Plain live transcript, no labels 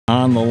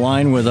On the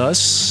line with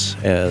us,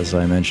 as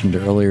I mentioned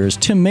earlier, is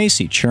Tim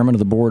Macy, chairman of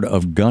the board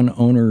of Gun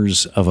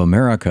Owners of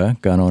America.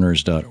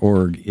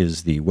 Gunowners.org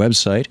is the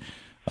website.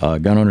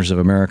 Gun Owners of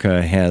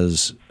America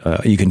has,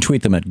 you can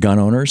tweet them at Gun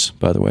Owners,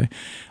 by the way.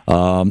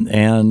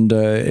 And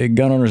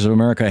Gun Owners of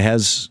America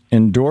has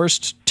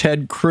endorsed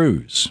Ted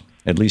Cruz,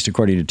 at least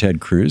according to Ted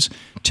Cruz.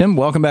 Tim,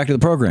 welcome back to the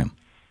program.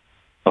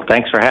 Well,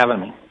 thanks for having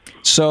me.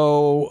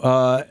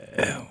 So,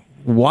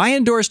 why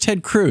endorse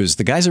Ted Cruz?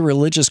 The guy's a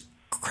religious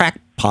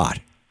crackpot.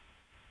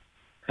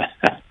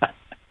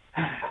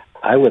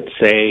 I would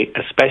say,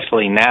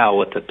 especially now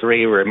with the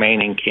three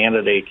remaining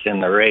candidates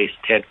in the race,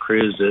 Ted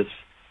Cruz is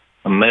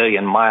a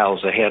million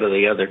miles ahead of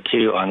the other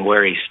two on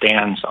where he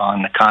stands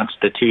on the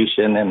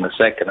Constitution and the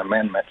Second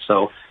Amendment.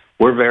 So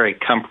we're very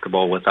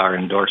comfortable with our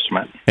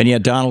endorsement. And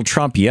yet Donald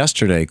Trump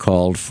yesterday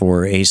called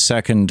for a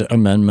Second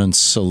Amendment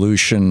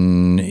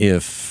solution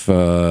if,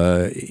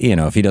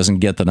 if he doesn't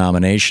get the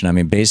nomination. I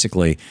mean,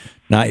 basically,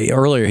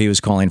 earlier he was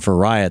calling for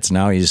riots.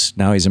 Now he's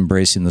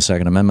embracing the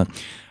Second Amendment.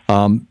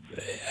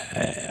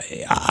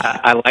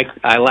 I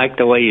like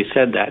the way you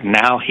said that.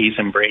 Now he's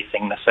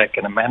embracing the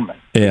Second Amendment.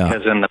 Yeah.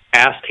 Because in the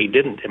past he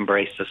didn't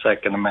embrace the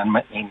Second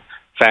Amendment. In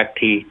fact,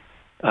 he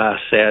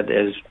said,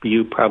 as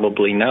you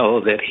probably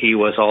know, that he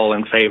was all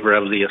in favor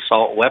of the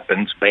assault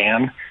weapons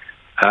ban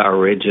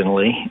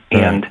originally.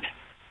 Right. And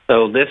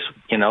so this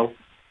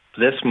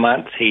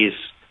month he's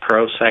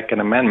pro Second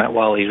Amendment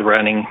while he's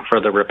running for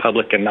the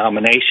Republican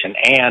nomination.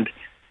 And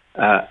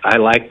I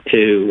like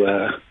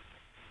to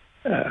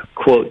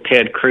quote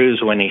Ted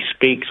Cruz when he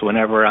speaks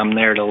whenever I'm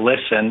there to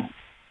listen,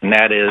 and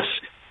that is,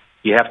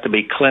 you have to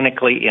be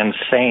clinically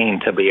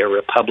insane to be a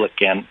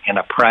Republican in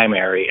a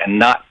primary and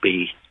not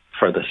be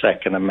for the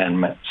Second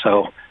Amendment.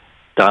 So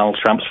Donald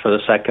Trump's for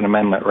the Second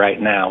Amendment right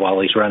now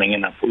while he's running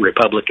in a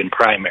Republican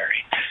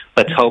primary.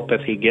 Let's hope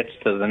if he gets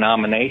to the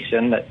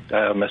nomination that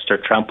Mr.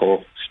 Trump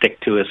will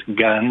stick to his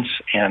guns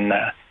and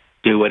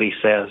do what he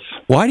says.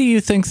 Why do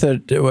you think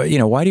that,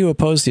 why do you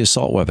oppose the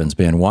assault weapons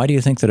ban? Why do you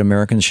think that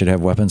Americans should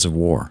have weapons of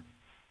war?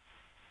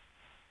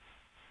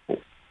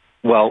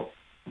 Well,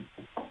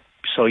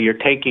 so you're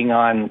taking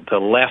on the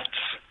left's...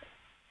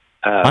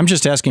 I'm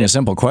just asking a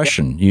simple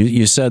question.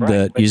 You said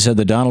right.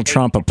 that Donald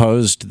Trump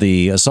opposed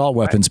the assault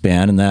weapons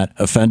ban, and that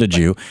offended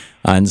you.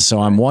 And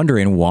so I'm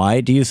wondering,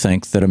 why do you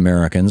think that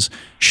Americans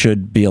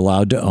should be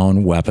allowed to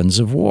own weapons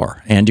of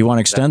war? And do you want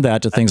to extend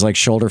that to things like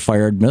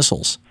shoulder-fired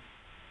missiles?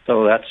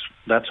 So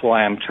that's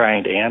why I'm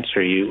trying to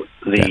answer you.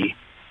 The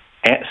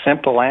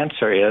simple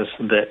answer is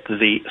that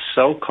the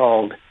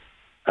so-called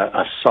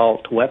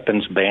assault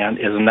weapons ban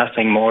is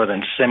nothing more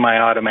than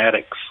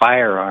semi-automatic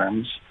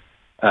firearms.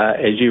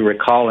 As you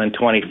recall, in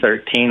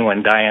 2013,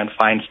 when Dianne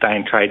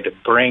Feinstein tried to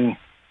bring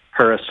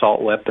her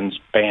assault weapons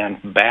ban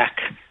back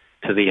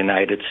to the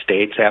United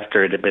States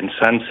after it had been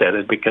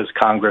sunsetted because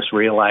Congress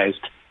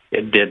realized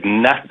it did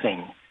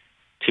nothing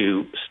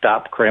to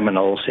stop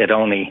criminals, it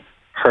only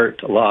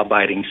hurt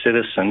law-abiding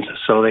citizens,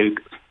 so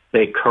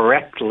they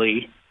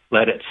correctly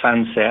let it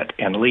sunset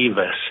and leave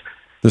us.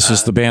 This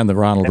is the ban that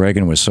Ronald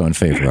Reagan was so in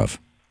favor of,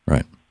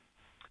 right?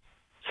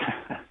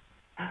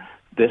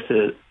 This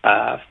is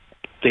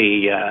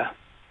the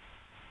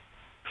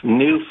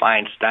new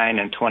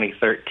Feinstein in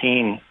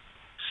 2013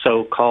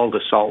 so-called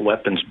assault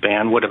weapons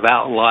ban would have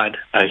outlawed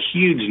a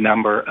huge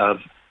number of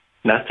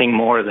nothing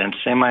more than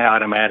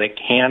semi-automatic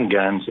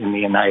handguns in the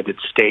United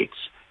States,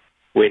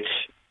 which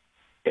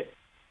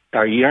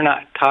you're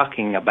not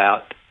talking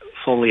about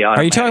fully automatic.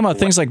 Are you talking about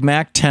things like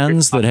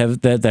MAC-10s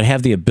that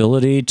have the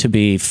ability to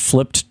be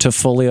flipped to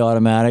fully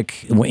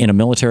automatic in a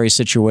military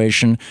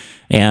situation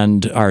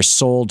and are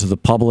sold to the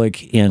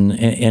public in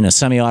a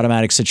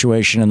semi-automatic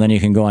situation, and then you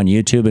can go on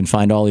YouTube and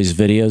find all these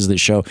videos that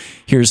show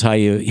here's how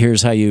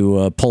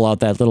you pull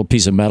out that little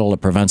piece of metal that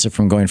prevents it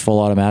from going full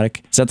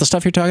automatic? Is that the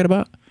stuff you're talking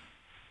about?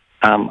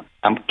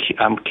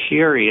 I'm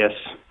curious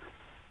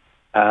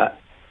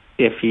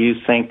if you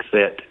think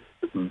that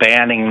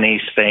banning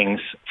these things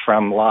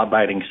from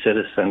law-abiding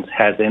citizens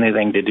has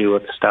anything to do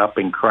with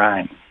stopping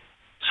crime.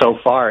 So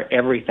far,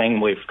 everything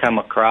we've come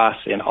across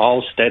in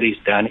all studies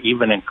done,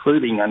 even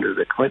including under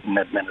the Clinton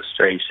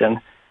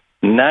administration,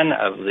 none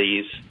of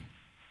these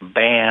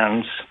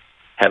bans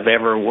have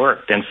ever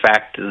worked. In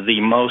fact,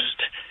 the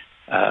most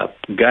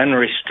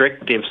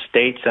gun-restrictive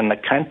states in the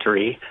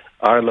country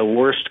are the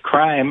worst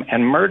crime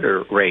and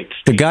murder rates.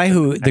 The guy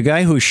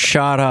who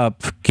shot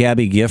up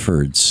Gabby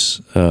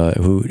Giffords,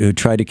 who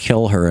tried to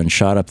kill her and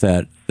shot up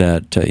killed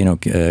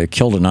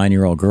a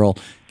 9-year-old girl,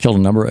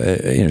 killed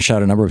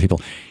shot a number of people.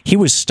 He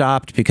was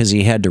stopped because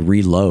he had to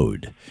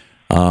reload.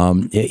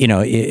 I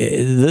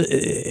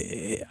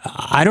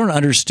don't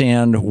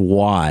understand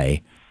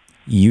why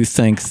you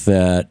think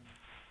that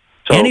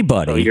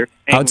anybody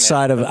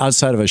outside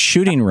of a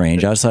shooting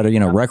range, outside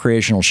of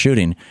recreational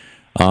shooting,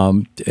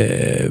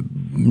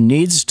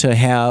 needs to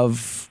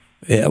have,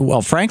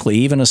 well, frankly,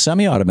 even a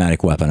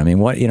semi-automatic weapon. I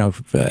mean,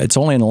 it's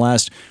only in the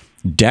last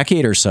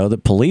decade or so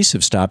that police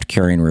have stopped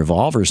carrying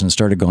revolvers and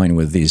started going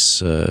with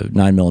these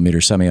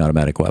 9mm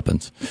semi-automatic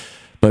weapons.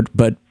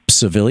 But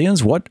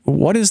civilians? What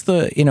is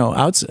the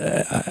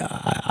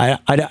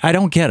I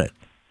don't get it.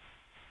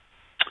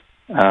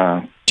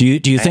 Do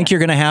you think you're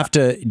going to have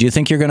to? Do you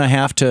think you're going to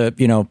have to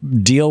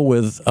deal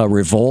with a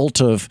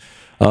revolt of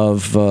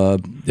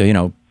what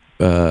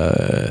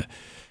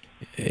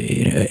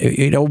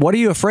are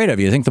you afraid of?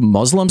 You think the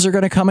Muslims are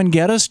going to come and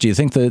get us? Do you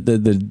think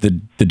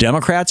the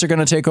Democrats are going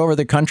to take over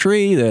the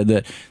country? You're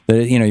going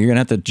to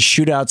have to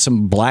shoot out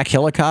some black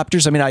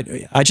helicopters? I mean, I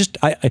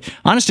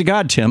honest to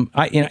God, Tim,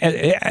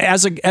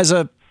 as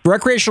a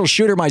recreational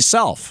shooter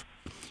myself,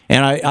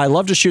 and I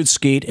love to shoot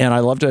skeet and I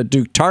love to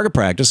do target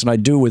practice, and I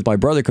do with my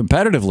brother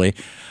competitively.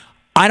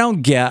 I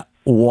don't get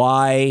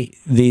why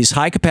these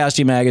high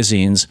capacity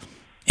magazines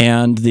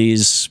and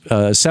these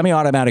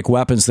semi-automatic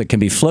weapons that can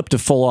be flipped to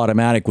full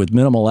automatic with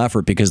minimal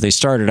effort, because they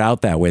started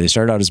out that way. They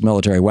started out as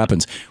military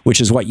weapons, which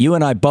is what you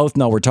and I both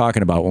know we're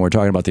talking about when we're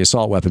talking about the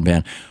assault weapon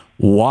ban.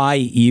 Why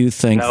you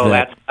think that... No,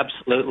 that's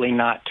absolutely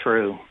not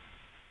true.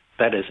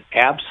 That is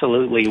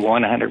absolutely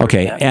 100%.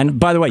 Okay, and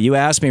by the way, you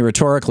asked me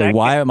rhetorically,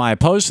 why am I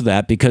opposed to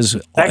that? Because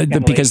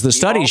the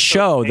studies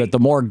show that the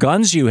more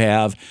guns you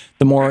have,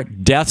 the more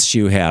deaths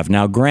you have.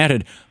 Now,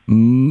 granted,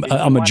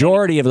 a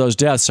majority of those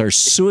deaths are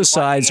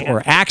suicides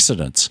or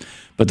accidents,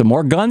 but the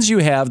more guns you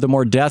have, the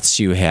more deaths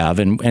you have,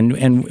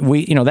 and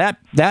we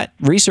that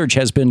research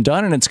has been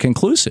done and it's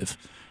conclusive.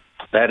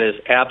 That is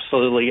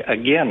absolutely,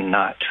 again,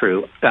 not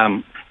true.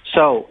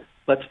 So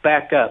let's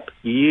back up.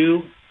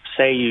 You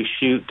say you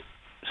shoot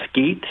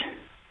skeet?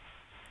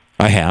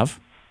 I have.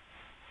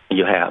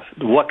 You have.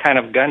 What kind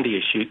of gun do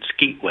you shoot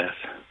skeet with?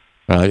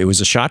 It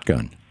was a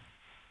shotgun.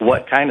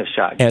 What kind of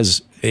shotgun?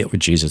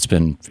 It's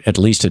been at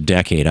least a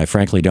decade. I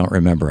frankly don't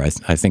remember. I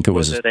think it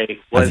was.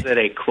 Was it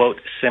a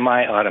quote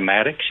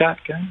semi-automatic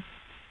shotgun?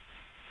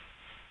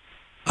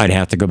 I'd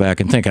have to go back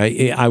and think.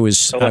 I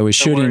was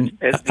shooting.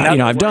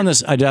 I've done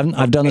this. I've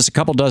done this a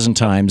couple dozen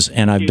times,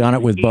 and I've done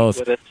it with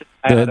both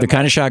the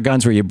kind of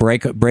shotguns where you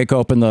break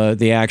open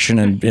the action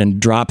and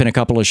drop in a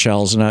couple of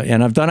shells,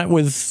 and I've done it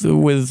with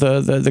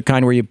the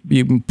kind where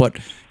you can put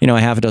a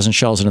half a dozen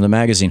shells into the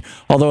magazine.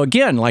 Although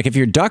again, like if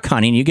you're duck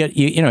hunting,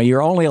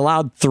 you're only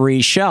allowed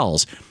 3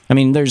 shells. I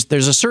mean,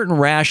 there's a certain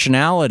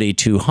rationality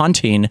to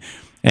hunting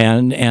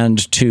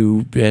and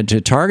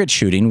to target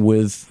shooting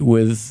within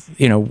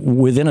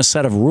a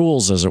set of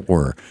rules, as it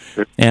were.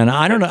 And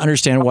I don't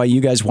understand why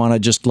you guys want to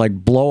just like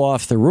blow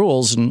off the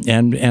rules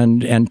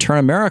and turn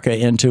America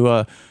into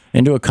a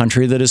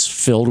country that is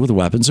filled with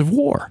weapons of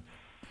war.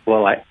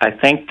 Well, I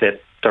think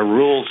that the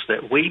rules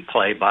that we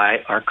play by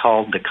are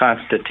called the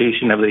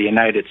Constitution of the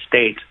United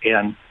States,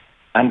 and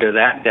under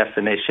that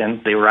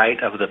definition, the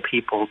right of the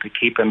people to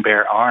keep and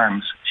bear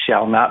arms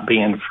shall not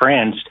be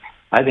infringed.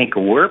 I think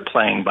we're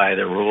playing by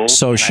the rules.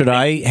 So should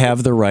I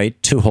have the right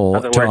to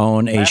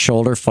own a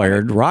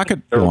shoulder-fired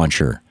rocket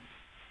launcher?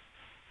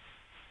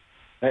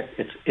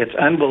 It's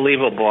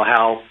unbelievable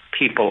how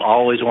people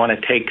always want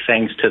to take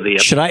things to the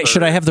absurd.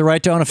 Should I have the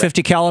right to own a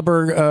 50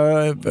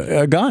 caliber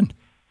gun?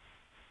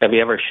 Have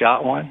you ever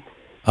shot one?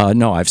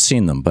 No, I've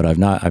seen them, but I've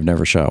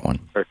never shot one.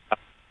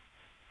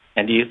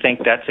 And do you think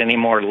that's any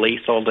more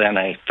lethal than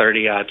a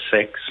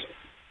 30-06?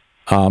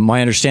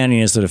 My understanding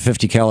is that a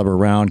 50 caliber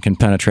round can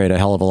penetrate a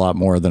hell of a lot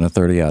more than a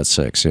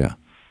 30-06. Yeah,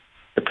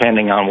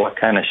 depending on what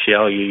kind of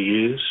shell you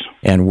use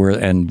and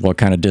what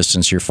kind of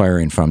distance you're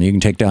firing from. You can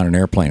take down an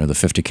airplane with a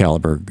 50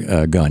 caliber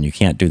gun. You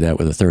can't do that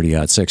with a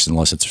 30-06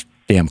 unless it's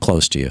damn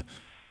close to you.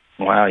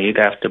 Wow, you'd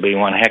have to be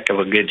one heck of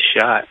a good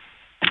shot.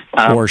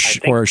 Or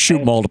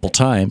shoot multiple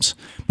times.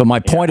 But my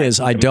point is,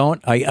 I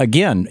don't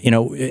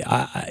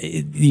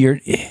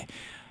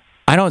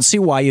see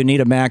why you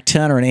need a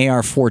MAC-10 or an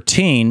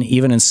AR-14,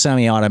 even in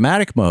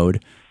semi-automatic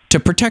mode,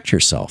 to protect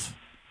yourself.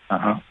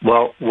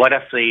 Well, what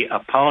if the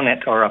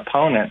opponent or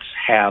opponents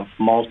have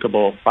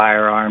multiple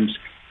firearms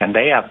and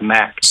they have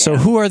MAC-10? So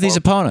who are these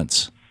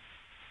opponents?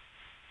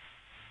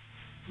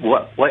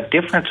 What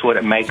difference would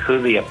it make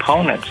who the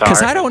opponents are?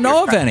 Because I don't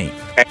know of any.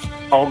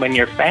 Home in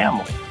your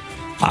family.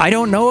 I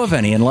don't know of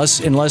any unless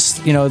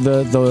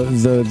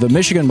the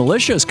Michigan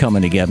militia is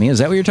coming to get me. Is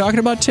that what you're talking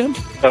about, Tim?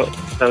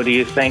 So do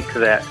you think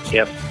that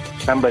if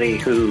somebody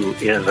who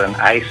is an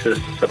ISIS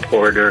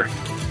supporter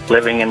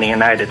living in the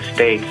United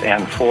States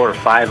and 4 or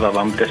 5 of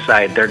them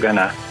decide they're going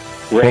to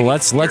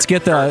let's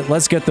get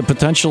the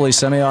potentially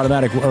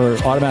semi-automatic or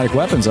automatic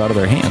weapons out of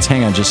their hands.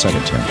 Hang on just a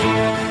second, Tim.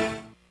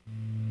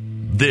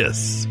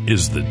 This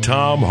is the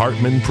Thom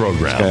Hartmann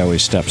Program. This guy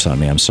always steps on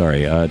me. I'm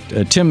sorry.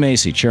 Tim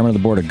Macy, chairman of the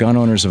board of Gun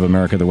Owners of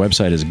America. The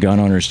website is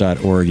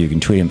gunowners.org. You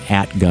can tweet him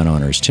at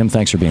gunowners. Tim,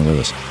 thanks for being with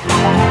us.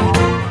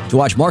 To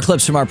watch more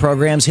clips from our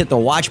programs, hit the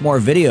Watch More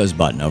Videos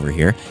button over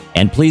here.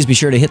 And please be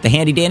sure to hit the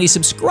handy-dandy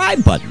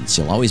subscribe button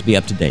so you'll always be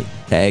up to date.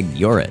 Tag,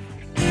 you're it.